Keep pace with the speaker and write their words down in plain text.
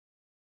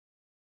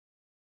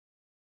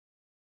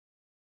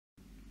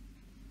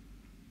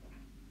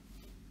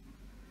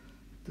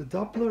The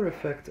Doppler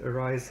effect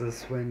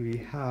arises when we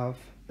have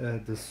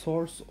the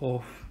source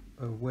of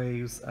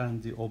waves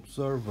and the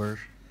observer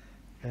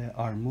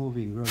are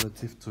moving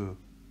relative to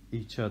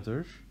each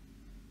other,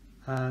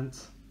 and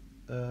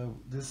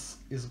this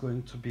is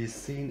going to be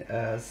seen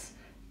as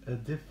a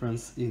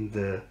difference in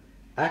the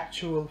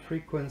actual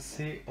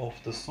frequency of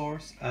the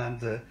source and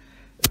the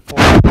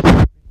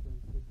frequency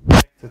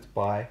detected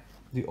by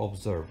the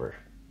observer.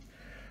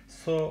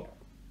 So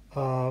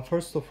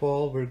first of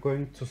all, we're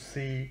going to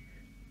see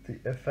the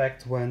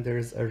effect when there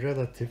is a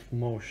relative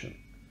motion.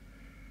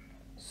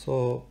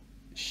 So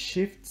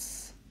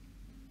shifts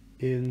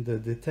in the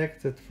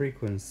detected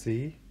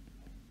frequency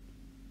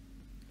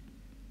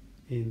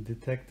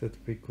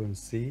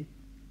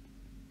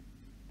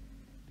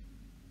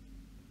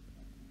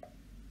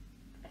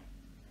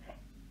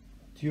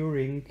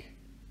during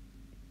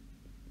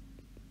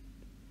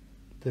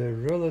the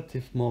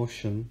relative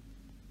motion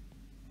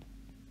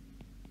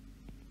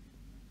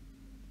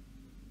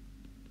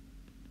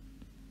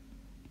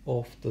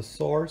of the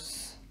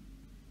source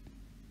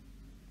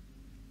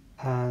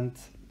and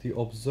the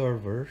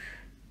observer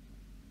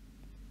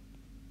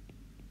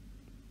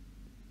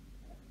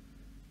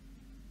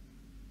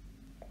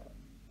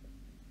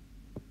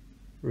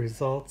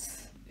result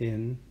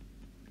in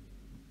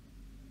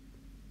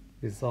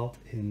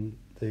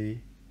the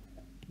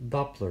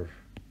Doppler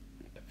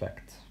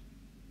effect.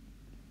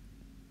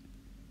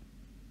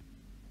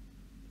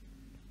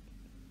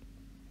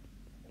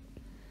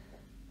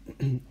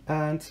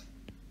 And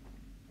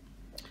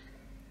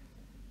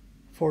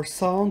for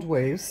sound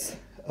waves,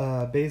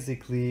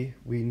 basically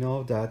we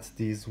know that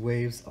these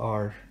waves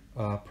are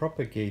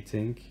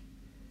propagating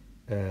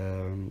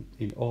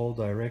in all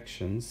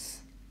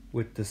directions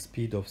with the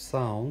speed of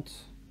sound.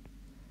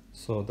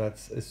 So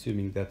that's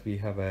assuming that we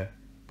have a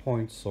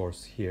point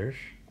source here.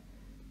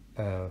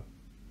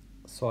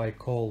 So I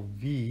call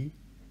v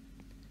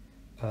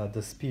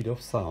the speed of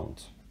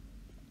sound.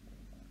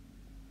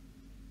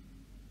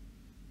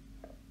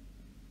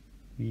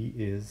 V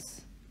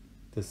is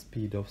the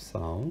speed of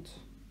sound.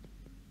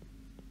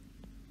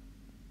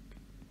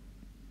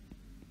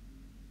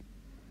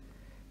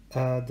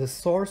 The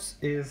source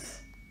is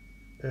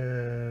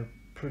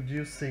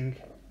producing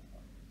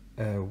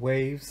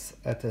waves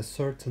at a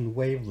certain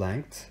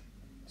wavelength.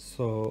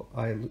 So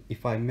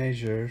if I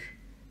measure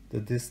the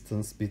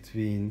distance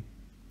between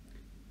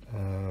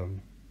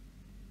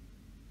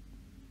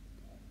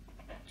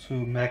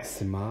two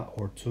maxima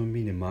or two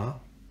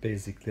minima,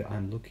 basically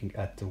I'm looking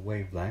at the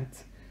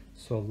wavelength.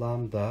 So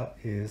lambda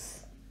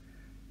is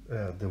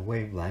the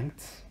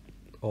wavelength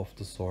of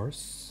the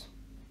source,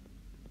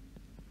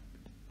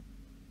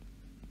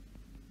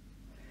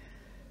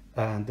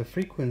 and the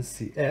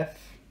frequency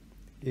f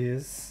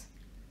is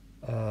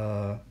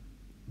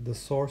the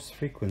source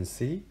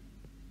frequency,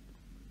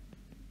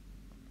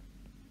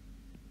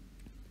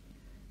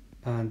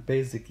 and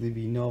basically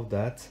we know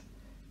that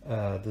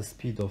the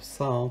speed of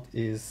sound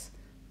is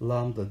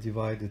lambda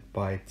divided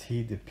by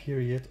t, the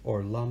period,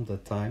 or lambda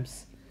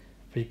times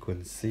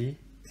frequency.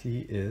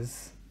 T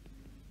is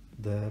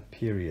the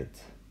period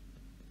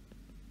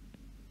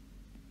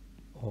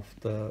of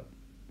the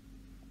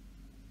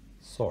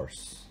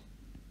source.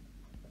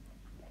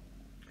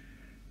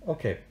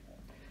 Okay,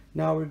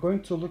 now we're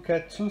going to look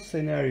at two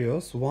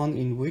scenarios, one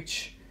in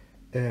which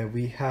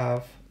we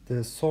have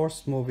the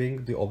source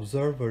moving, the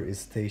observer is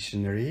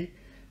stationary,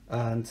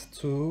 and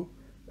two,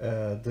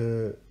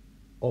 the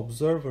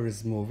observer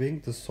is moving,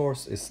 the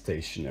source is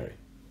stationary.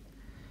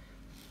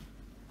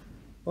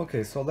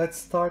 Okay, so let's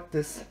start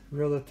this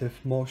relative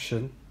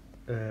motion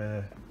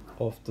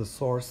of the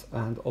source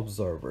and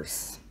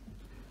observers.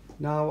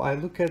 Now I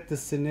look at the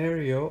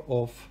scenario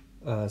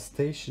of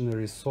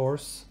stationary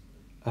source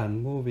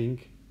and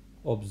moving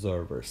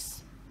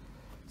observers.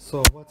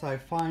 So what I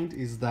find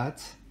is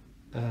that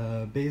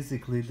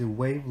basically the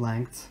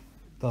wavelength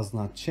does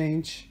not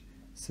change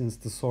since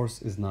the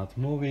source is not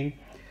moving.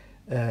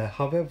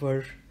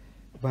 However,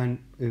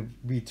 when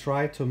we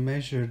try to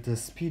measure the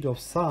speed of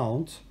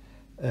sound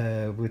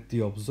with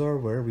the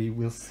observer, we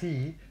will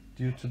see,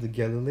 due to the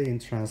Galilean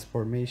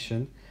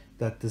transformation,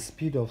 that the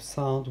speed of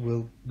sound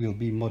will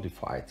be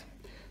modified.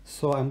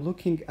 So I'm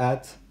looking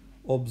at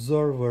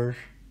observer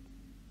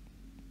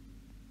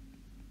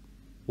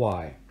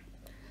y.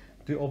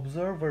 The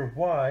observer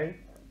y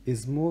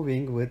is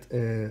moving with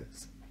a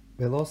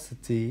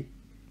velocity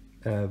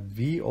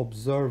v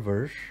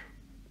observer,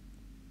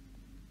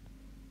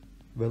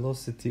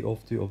 velocity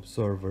of the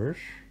observer,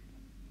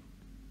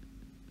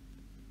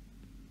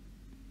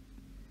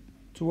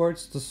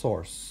 towards the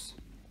source.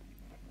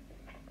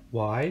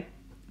 Y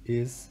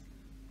is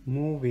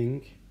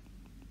moving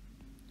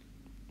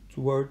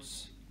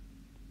towards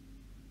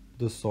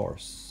the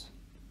source.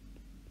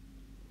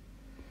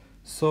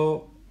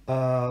 So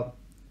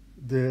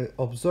the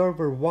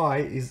observer y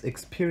is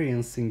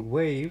experiencing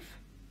waves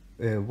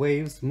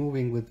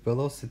moving with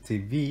velocity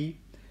v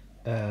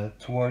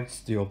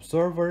towards the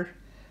observer,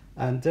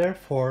 and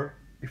therefore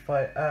if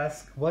I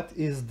ask what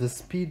is the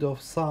speed of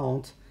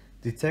sound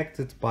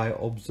detected by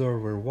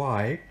observer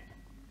y,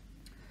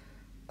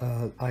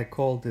 I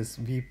call this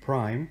v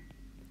prime.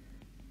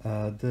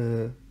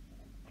 The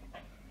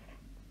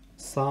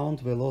sound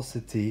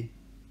velocity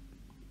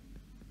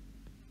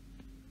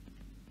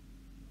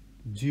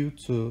due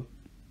to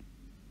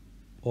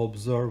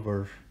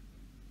observer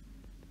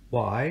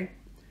y,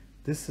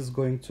 this is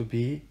going to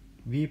be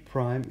v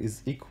prime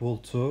is equal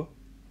to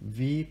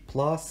v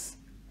plus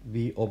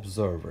v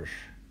observer.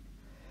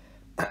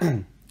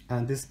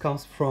 And this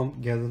comes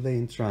from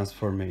Galilean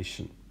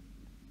transformation.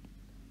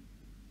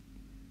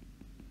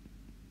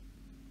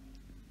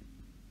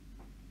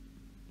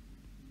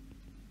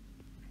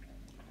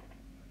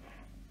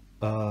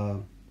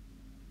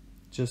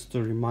 Just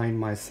to remind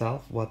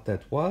myself what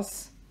that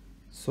was.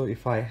 So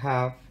if I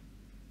have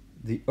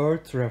the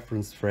Earth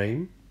reference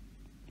frame,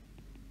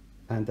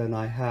 and then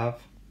I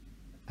have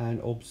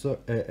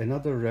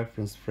another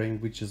reference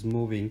frame which is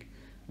moving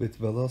with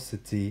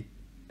velocity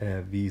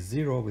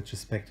v0 with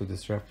respect to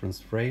this reference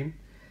frame,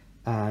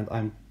 and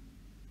I'm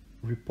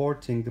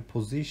reporting the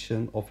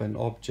position of an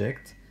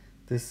object.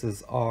 This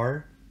is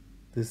r,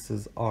 this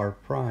is r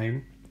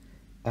prime,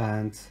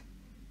 and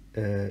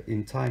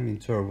in time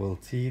interval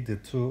t, the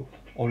two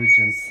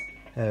origins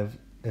have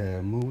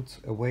moved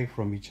away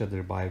from each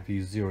other by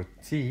v0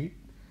 t.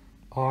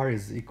 R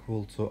is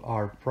equal to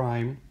r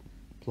prime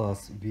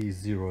plus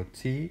v0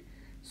 t.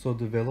 So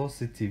the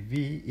velocity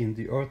v in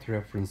the Earth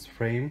reference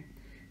frame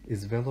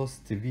is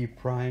velocity v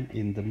prime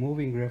in the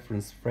moving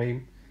reference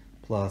frame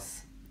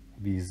plus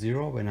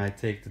v0 when I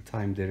take the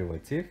time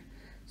derivative.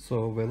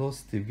 So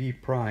velocity v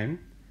prime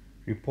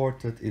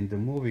reported in the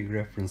moving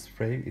reference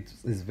frame, it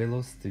is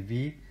velocity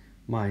v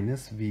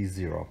minus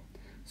v0.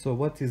 So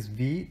what is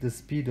v? The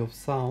speed of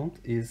sound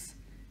is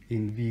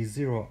in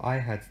v0 I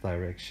hat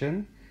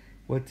direction.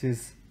 What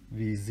is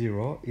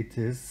v0? It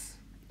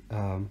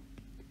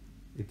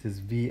is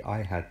v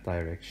I hat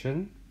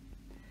direction,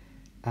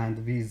 and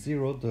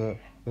v0, the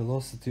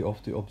velocity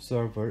of the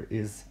observer,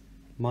 is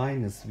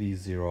minus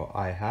v0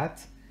 I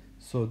hat.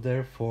 So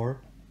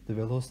therefore the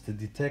velocity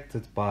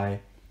detected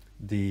by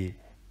the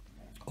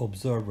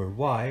observer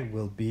y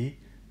will be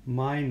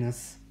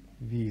minus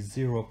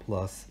v0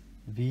 plus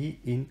v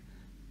in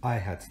I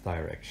hat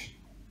direction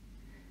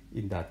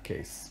in that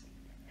case.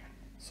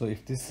 So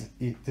if this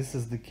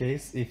is the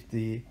case, if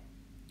the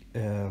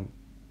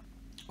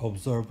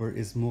observer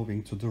is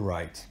moving to the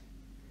right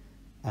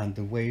and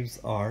the waves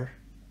are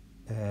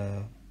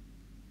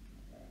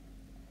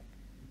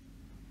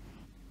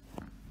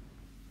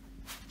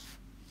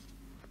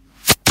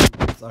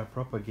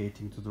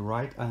propagating to the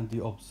right and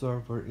the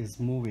observer is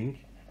moving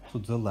to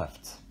the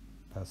left,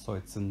 so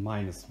it's in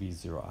minus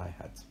v0 I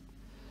hat.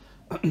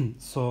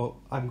 So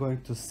I'm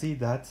going to see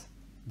that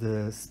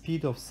the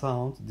speed of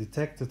sound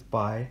detected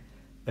by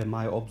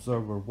my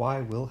observer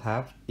y will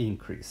have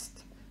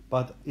increased,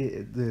 but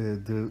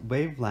the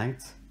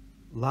wavelength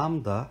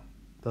lambda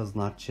does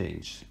not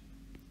change.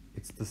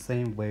 It's the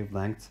same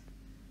wavelength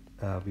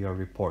we are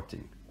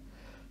reporting.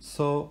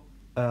 So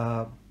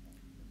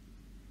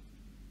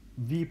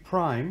v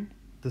prime,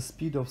 the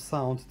speed of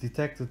sound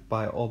detected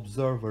by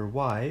observer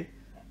y,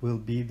 will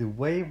be the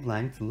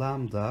wavelength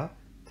lambda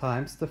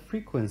times the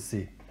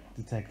frequency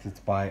detected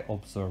by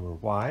observer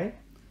y.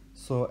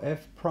 So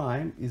f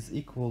prime is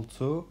equal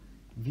to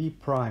v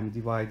prime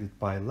divided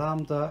by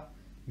lambda.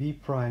 V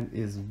prime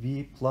is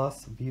v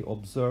plus v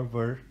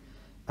observer,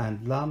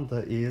 and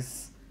lambda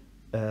is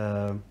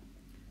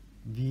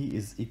v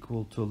is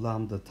equal to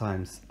lambda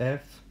times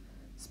f.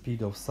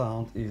 Speed of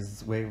sound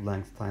is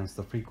wavelength times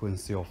the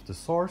frequency of the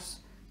source,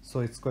 so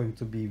it's going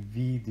to be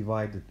v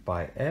divided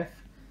by f.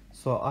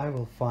 So I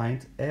will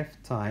find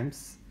f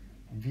times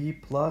v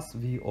plus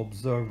v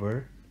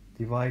observer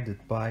divided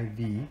by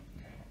v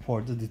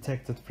for the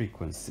detected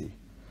frequency.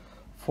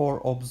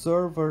 For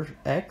observer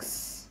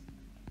x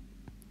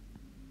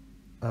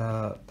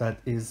that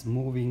is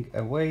moving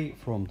away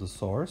from the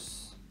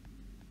source,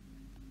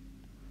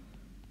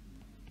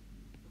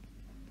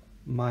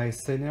 my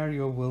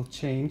scenario will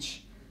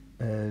change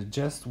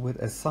just with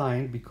a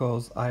sign,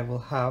 because I will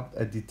have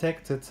a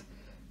detected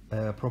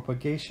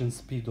propagation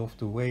speed of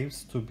the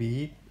waves to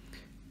be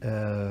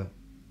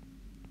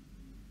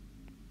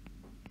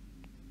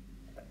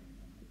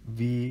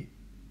v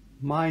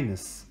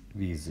minus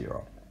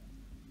v0.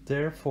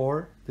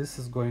 Therefore, this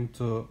is going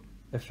to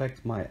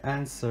affect my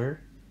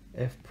answer.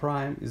 F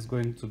prime is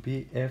going to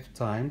be f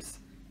times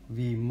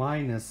v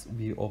minus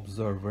v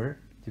observer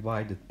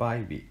divided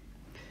by v.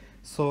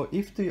 So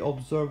if the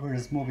observer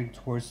is moving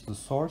towards the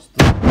source,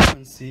 the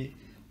frequency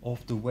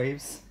of the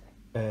waves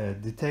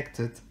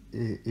detected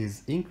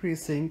is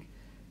increasing.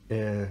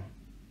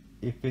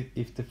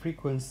 If the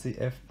frequency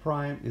f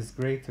prime is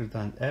greater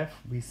than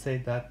f, we say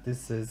that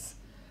this is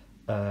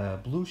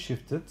blue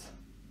shifted.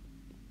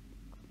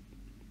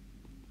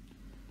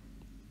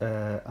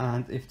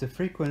 And if the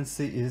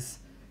frequency is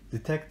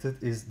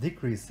detected is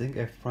decreasing,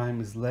 f prime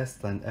is less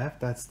than f,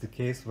 that's the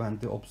case when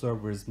the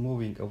observer is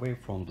moving away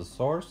from the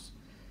source.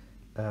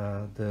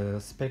 The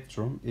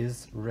spectrum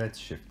is red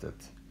shifted.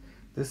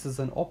 This is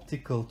an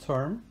optical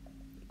term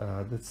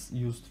that's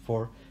used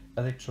for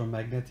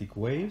electromagnetic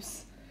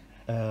waves.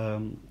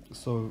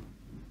 So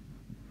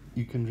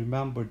you can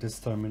remember this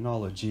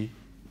terminology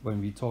when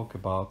we talk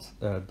about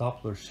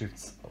Doppler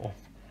shifts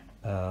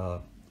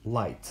of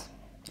light,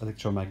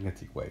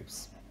 electromagnetic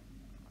waves.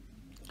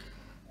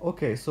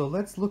 Okay, so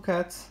let's look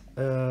at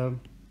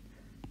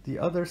the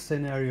other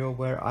scenario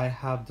where I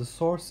have the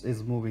source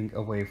is moving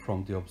away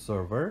from the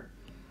observer.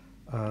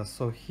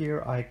 So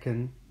here I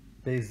can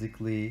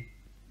basically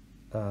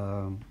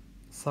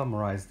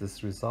summarize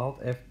this result.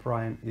 F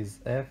prime is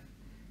F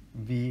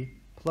V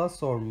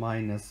plus or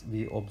minus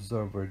V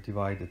observer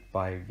divided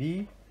by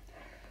V.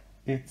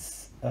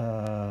 It's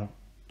going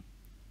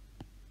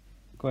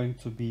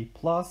to be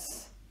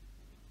plus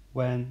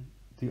when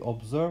the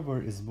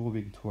observer is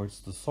moving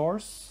towards the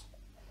source,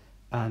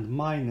 and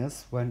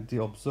minus when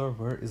the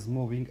observer is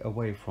moving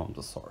away from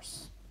the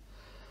source.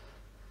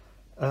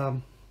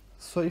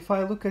 So if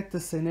I look at the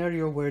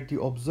scenario where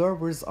the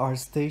observers are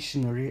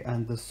stationary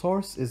and the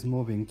source is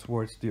moving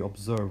towards the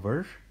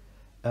observer,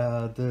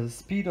 the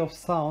speed of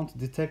sound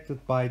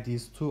detected by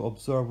these two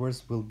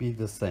observers will be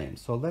the same.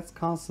 So let's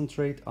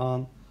concentrate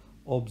on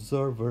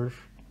observer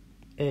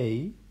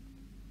A,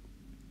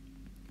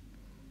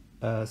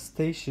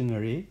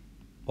 stationary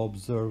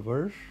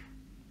observer.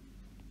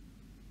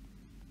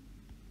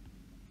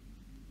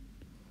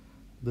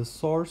 The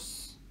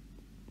source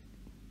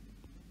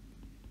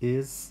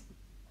is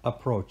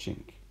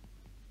approaching.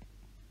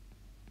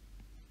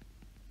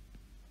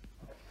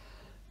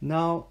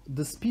 Now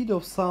the speed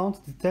of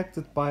sound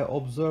detected by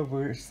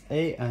observers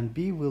A and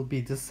B will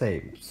be the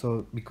same.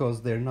 So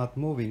because they're not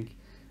moving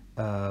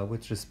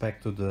with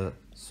respect to the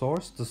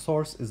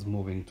source is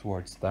moving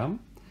towards them.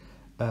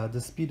 The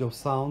speed of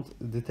sound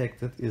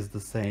detected is the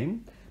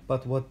same.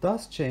 But what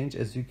does change,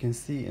 as you can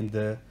see in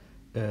the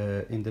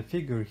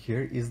figure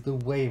here, is the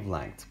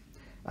wavelength.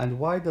 And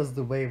why does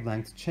the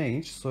wavelength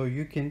change? So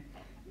you can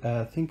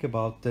think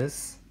about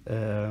this.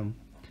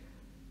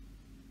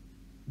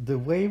 The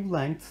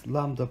wavelength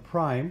lambda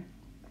prime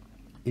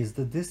is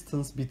the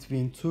distance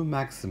between two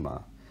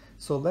maxima.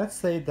 So let's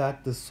say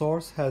that the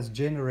source has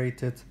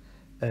generated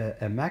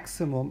a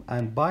maximum,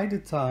 and by the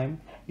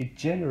time it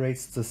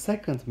generates the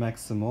second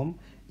maximum,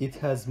 it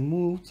has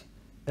moved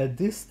a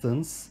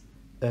distance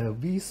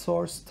v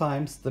source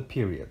times the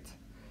period.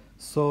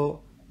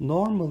 So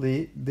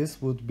normally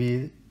this would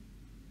be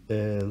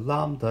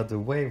lambda, the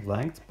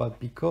wavelength, but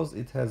because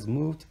it has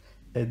moved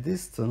a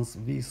distance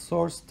v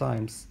source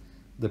times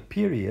the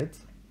period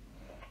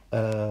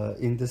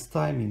in this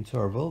time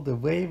interval, the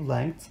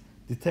wavelength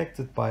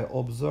detected by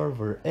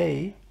observer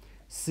A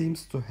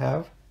seems to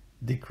have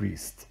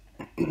decreased.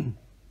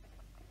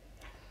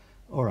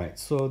 Alright,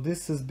 so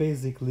this is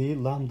basically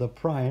lambda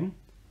prime.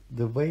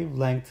 The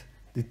wavelength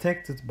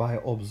detected by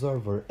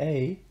observer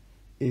A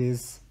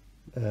is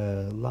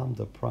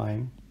lambda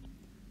prime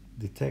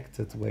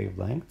detected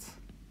wavelength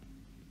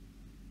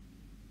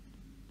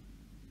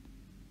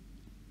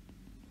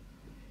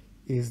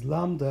is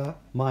lambda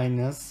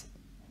minus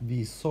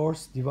v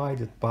source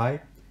divided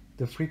by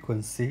the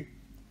frequency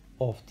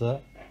of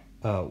the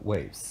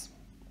waves.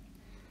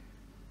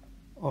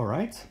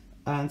 Alright,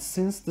 and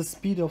since the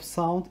speed of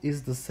sound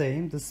is the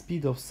same, the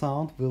speed of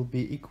sound will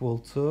be equal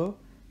to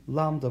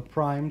lambda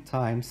prime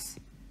times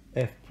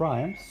f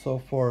prime. So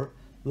for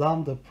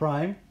lambda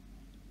prime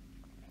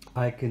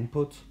I can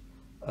put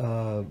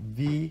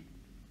v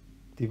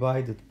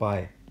divided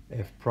by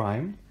f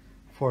prime.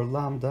 For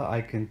lambda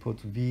I can put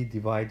v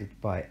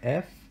divided by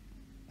f,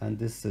 and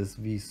this is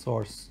v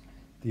source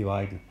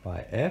divided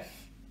by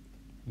f.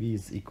 V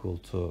is equal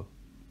to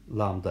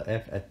lambda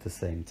f at the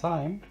same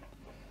time.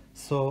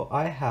 So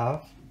I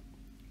have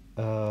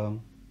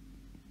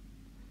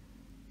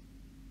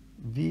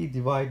v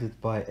divided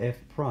by f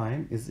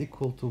prime is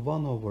equal to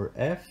 1 over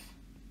f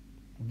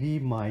v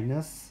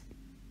minus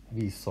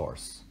v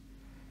source.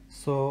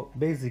 So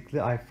basically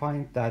I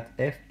find that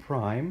f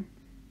prime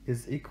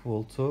is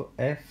equal to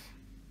f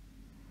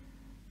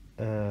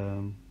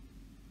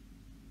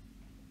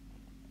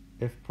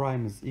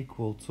prime is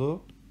equal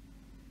to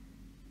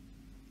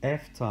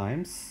f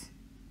times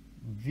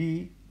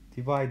v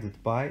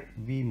divided by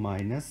v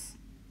minus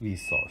v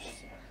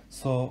source.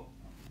 So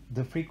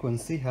the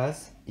frequency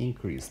has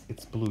increased,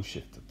 it's blue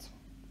shifted.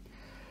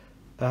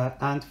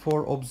 And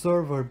for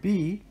observer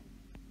B,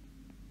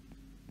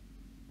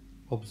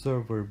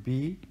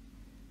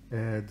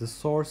 the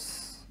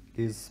source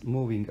is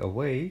moving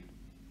away,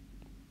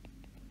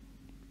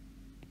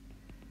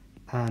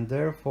 and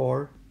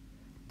therefore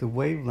the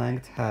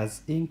wavelength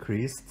has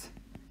increased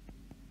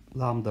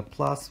lambda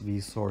plus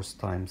v source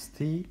times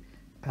t,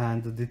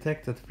 and the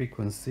detected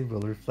frequency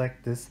will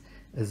reflect this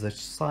as a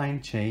sign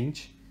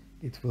change.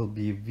 It will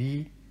be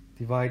v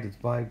divided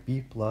by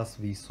b plus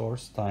v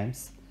source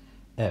times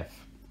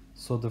f.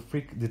 So the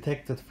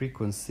detected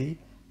frequency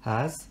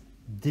has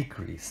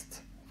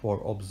decreased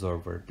for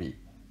observer B.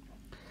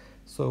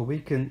 So we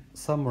can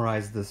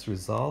summarize this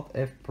result.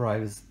 F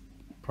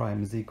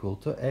prime is equal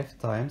to f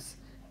times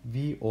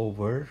v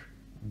over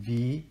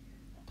v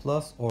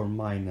plus or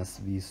minus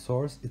v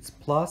source. It's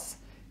plus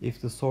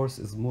if the source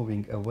is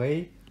moving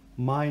away,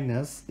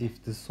 minus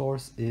if the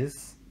source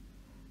is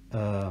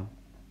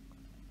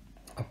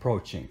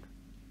approaching.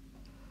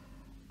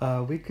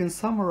 We can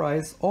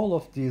summarize all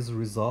of these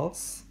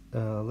results.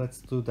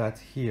 Let's do that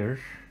here.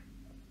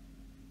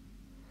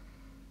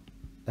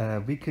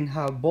 We can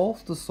have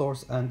both the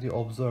source and the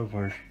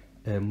observer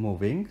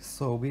moving.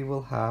 So we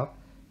will have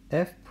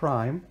f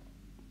prime,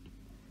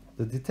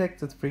 the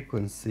detected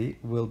frequency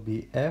will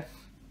be f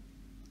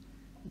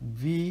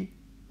v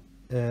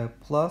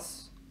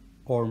plus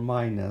or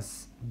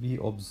minus v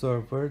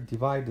observer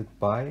divided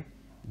by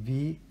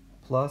v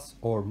plus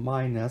or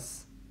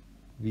minus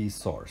v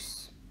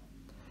source.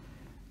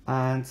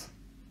 And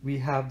we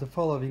have the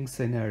following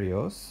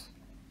scenarios.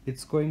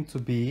 It's going to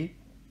be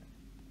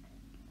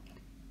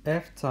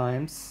f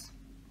times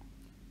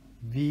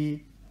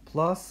v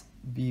plus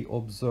v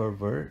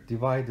observer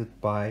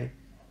divided by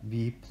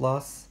v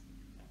plus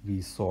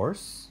v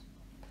source.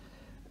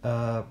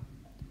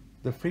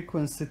 The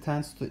frequency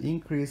tends to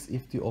increase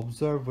if the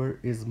observer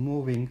is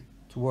moving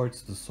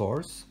towards the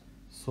source.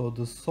 So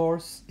the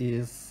source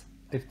is,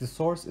 if the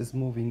source is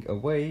moving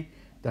away,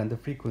 then the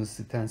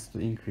frequency tends to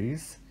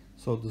increase.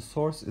 So the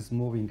source is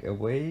moving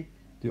away,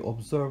 the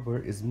observer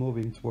is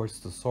moving towards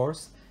the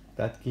source.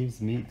 That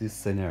gives me this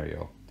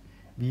scenario.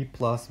 V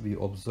plus V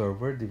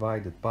observer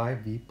divided by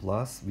V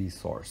plus V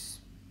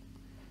source.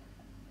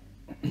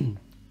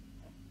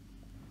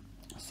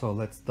 So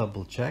let's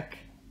double check.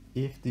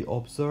 If the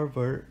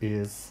observer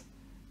is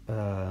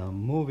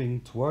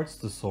moving towards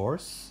the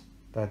source,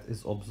 that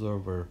is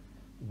observer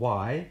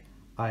Y,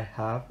 I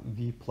have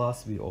V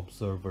plus V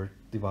observer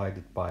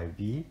divided by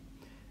V.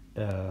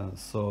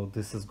 So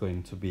this is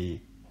going to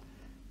be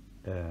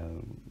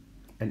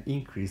an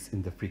increase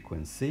in the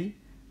frequency.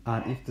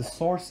 And if the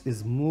source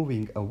is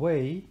moving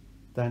away,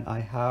 then I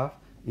have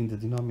in the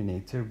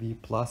denominator V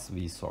plus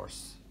V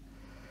source.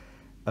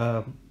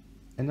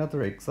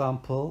 Another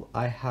example,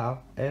 I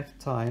have F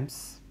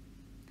times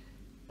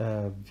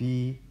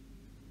V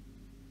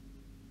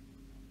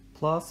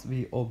plus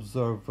V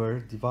observer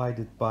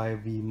divided by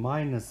V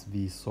minus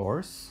V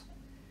source.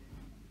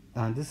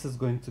 And this is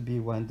going to be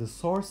when the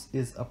source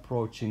is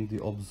approaching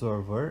the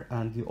observer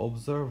and the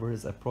observer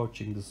is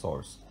approaching the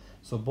source.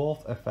 So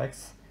both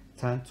effects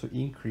tend to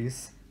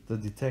increase the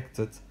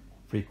detected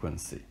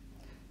frequency.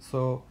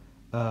 So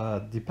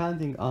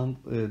depending on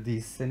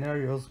these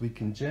scenarios, we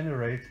can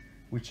generate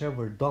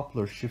whichever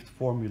Doppler shift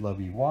formula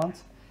we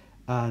want.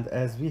 And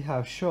as we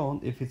have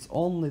shown, if it's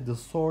only the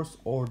source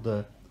or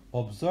the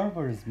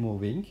observer is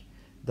moving,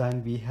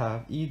 then we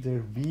have either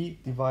V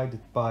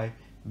divided by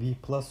V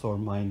plus or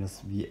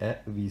minus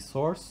V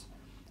source.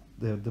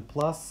 The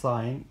plus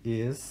sign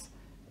is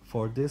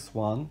for this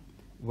one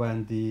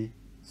when the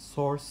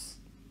source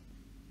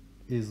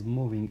is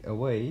moving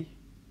away,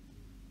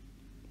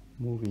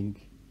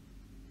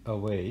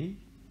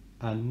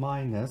 and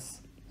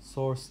minus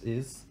source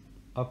is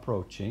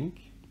approaching.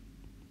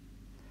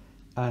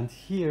 And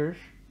here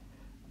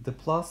the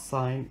plus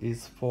sign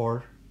is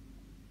for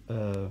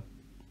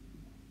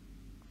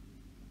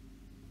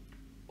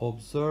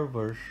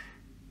observer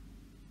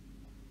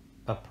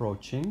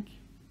approaching,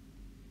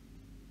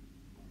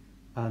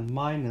 and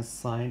minus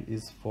sign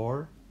is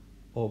for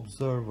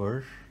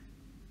observer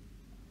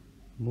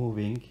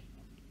moving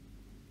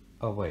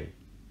away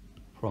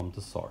from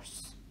the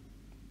source.